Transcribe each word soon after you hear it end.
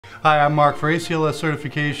Hi, I'm Mark for ACLS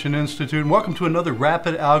Certification Institute, and welcome to another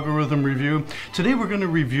rapid algorithm review. Today we're going to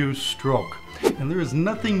review stroke. And there is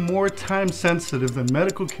nothing more time sensitive than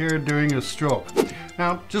medical care during a stroke.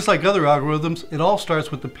 Now, just like other algorithms, it all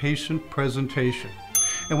starts with the patient presentation.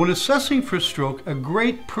 And when assessing for stroke, a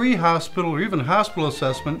great pre-hospital or even hospital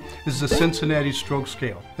assessment is the Cincinnati stroke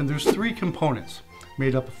scale. And there's three components,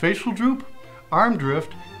 made up of facial droop, arm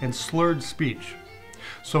drift, and slurred speech.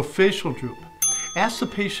 So facial droop. Ask the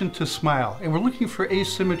patient to smile, and we're looking for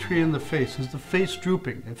asymmetry in the face. Is the face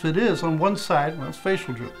drooping? If it is on one side, well, it's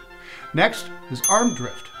facial droop. Next is arm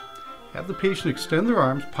drift. Have the patient extend their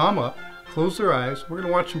arms, palm up, close their eyes. We're going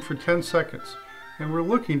to watch them for 10 seconds. And we're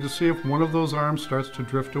looking to see if one of those arms starts to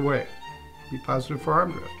drift away. Be positive for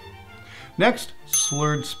arm drift. Next,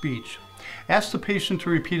 slurred speech. Ask the patient to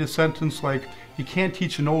repeat a sentence like, "You can't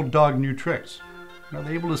teach an old dog new tricks." Are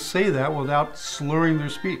they able to say that without slurring their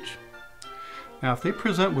speech? Now, if they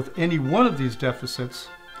present with any one of these deficits,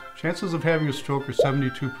 chances of having a stroke are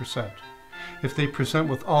 72%. If they present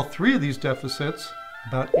with all three of these deficits,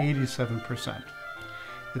 about 87%.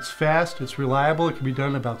 It's fast, it's reliable, it can be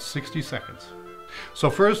done in about 60 seconds. So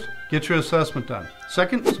first, get your assessment done.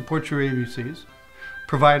 Second, support your ABCs.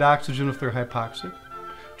 Provide oxygen if they're hypoxic.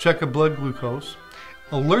 Check a blood glucose.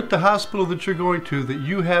 Alert the hospital that you're going to that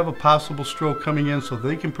you have a possible stroke coming in so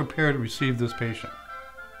they can prepare to receive this patient.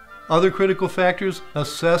 Other critical factors,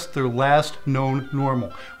 assess their last known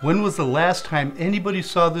normal. When was the last time anybody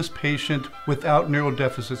saw this patient without neural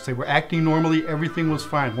deficits? They were acting normally, everything was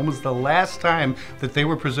fine. When was the last time that they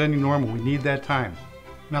were presenting normal? We need that time.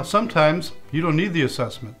 Now sometimes you don't need the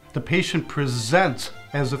assessment. The patient presents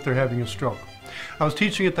as if they're having a stroke. I was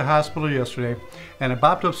teaching at the hospital yesterday and I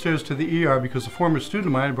bopped upstairs to the ER because a former student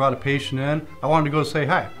of mine had brought a patient in. I wanted to go say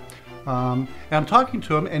hi. And I'm talking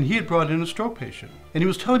to him and he had brought in a stroke patient. And he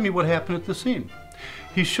was telling me what happened at the scene.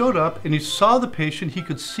 He showed up and he saw the patient, he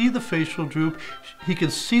could see the facial droop, he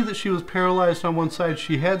could see that she was paralyzed on one side,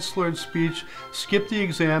 she had slurred speech, skipped the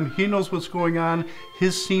exam, he knows what's going on,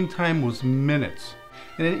 his scene time was minutes.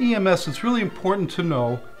 And in EMS it's really important to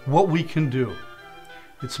know what we can do.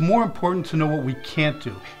 It's more important to know what we can't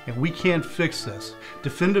do, and we can't fix this.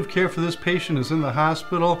 Definitive care for this patient is in the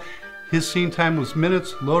hospital. His scene time was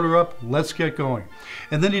minutes, load her up, let's get going.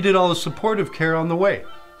 And then he did all the supportive care on the way.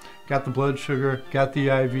 Got the blood sugar, got the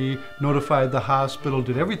IV, notified the hospital,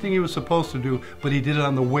 did everything he was supposed to do, but he did it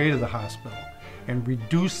on the way to the hospital. And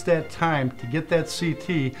reduced that time to get that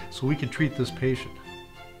CT so we could treat this patient.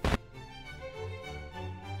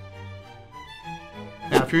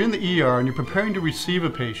 Now, if you're in the ER and you're preparing to receive a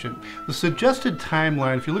patient, the suggested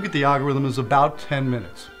timeline, if you look at the algorithm, is about 10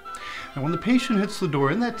 minutes. Now, when the patient hits the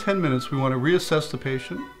door, in that 10 minutes, we want to reassess the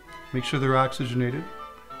patient, make sure they're oxygenated,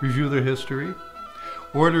 review their history,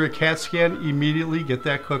 order a CAT scan immediately, get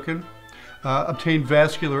that cooking, obtain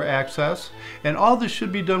vascular access, and all this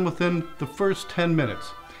should be done within the first 10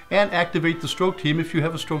 minutes. And activate the stroke team if you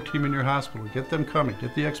have a stroke team in your hospital. Get them coming,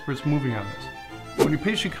 get the experts moving on this. When your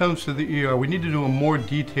patient comes to the ER, we need to do a more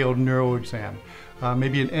detailed neuro exam.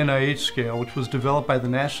 Maybe an NIH scale, which was developed by the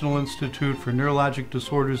National Institute for Neurologic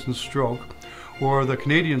Disorders and Stroke, or the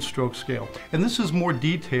Canadian Stroke Scale. And this is more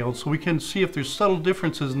detailed so we can see if there's subtle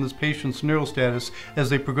differences in this patient's neural status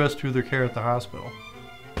as they progress through their care at the hospital.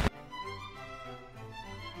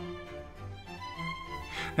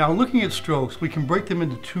 Now, looking at strokes, we can break them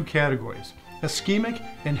into two categories, ischemic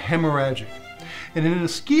and hemorrhagic. And in an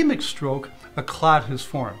ischemic stroke, a clot has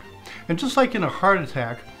formed. And just like in a heart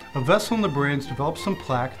attack, a vessel in the brain developed some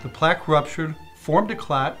plaque, the plaque ruptured, formed a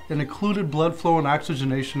clot, and occluded blood flow and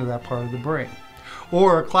oxygenation to that part of the brain.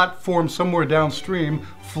 Or a clot formed somewhere downstream,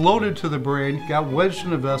 floated to the brain, got wedged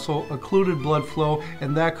in a vessel, occluded blood flow,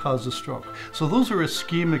 and that caused a stroke. So those are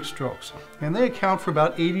ischemic strokes, and they account for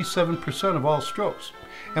about 87% of all strokes.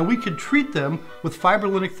 And we could treat them with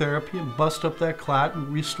fibrinolytic therapy and bust up that clot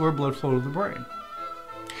and restore blood flow to the brain.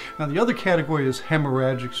 Now, the other category is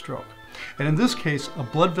hemorrhagic stroke. And in this case, a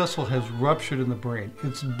blood vessel has ruptured in the brain.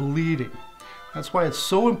 It's bleeding. That's why it's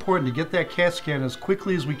so important to get that CAT scan as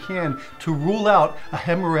quickly as we can to rule out a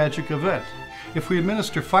hemorrhagic event. If we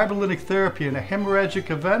administer fibrinolytic therapy in a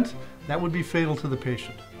hemorrhagic event, that would be fatal to the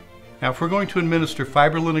patient. Now, if we're going to administer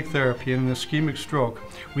fibrinolytic therapy in an ischemic stroke,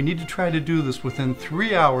 we need to try to do this within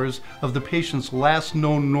 3 hours of the patient's last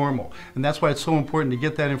known normal. And that's why it's so important to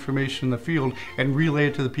get that information in the field and relay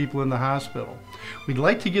it to the people in the hospital. We'd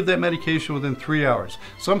like to give that medication within 3 hours.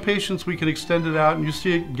 Some patients we can extend it out, and you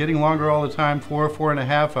see it getting longer all the time,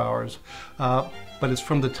 4.5 hours. But it's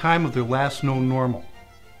from the time of their last known normal.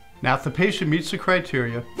 Now, if the patient meets the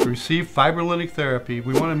criteria to receive fibrinolytic therapy,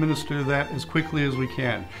 we want to administer that as quickly as we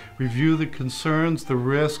can. Review the concerns, the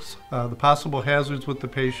risks, the possible hazards with the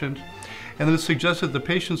patient, and then it's suggested the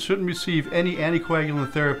patient shouldn't receive any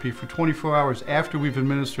anticoagulant therapy for 24 hours after we've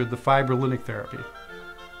administered the fibrinolytic therapy.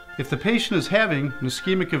 If the patient is having an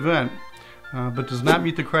ischemic event, but does not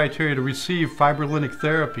meet the criteria to receive fibrinolytic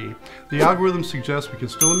therapy, the algorithm suggests we can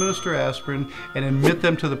still administer aspirin and admit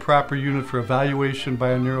them to the proper unit for evaluation by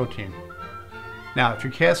a neuro team. Now, if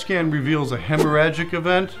your CAT scan reveals a hemorrhagic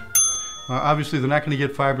event, obviously they're not going to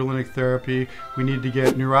get fibrinolytic therapy. We need to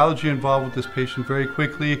get neurology involved with this patient very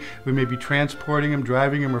quickly. We may be transporting him,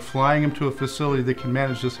 driving him, or flying him to a facility that can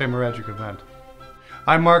manage this hemorrhagic event.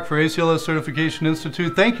 I'm Mark for ACLS Certification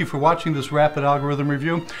Institute. Thank you for watching this rapid algorithm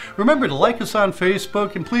review. Remember to like us on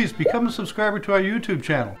Facebook and please become a subscriber to our YouTube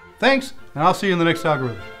channel. Thanks, and I'll see you in the next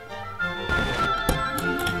algorithm.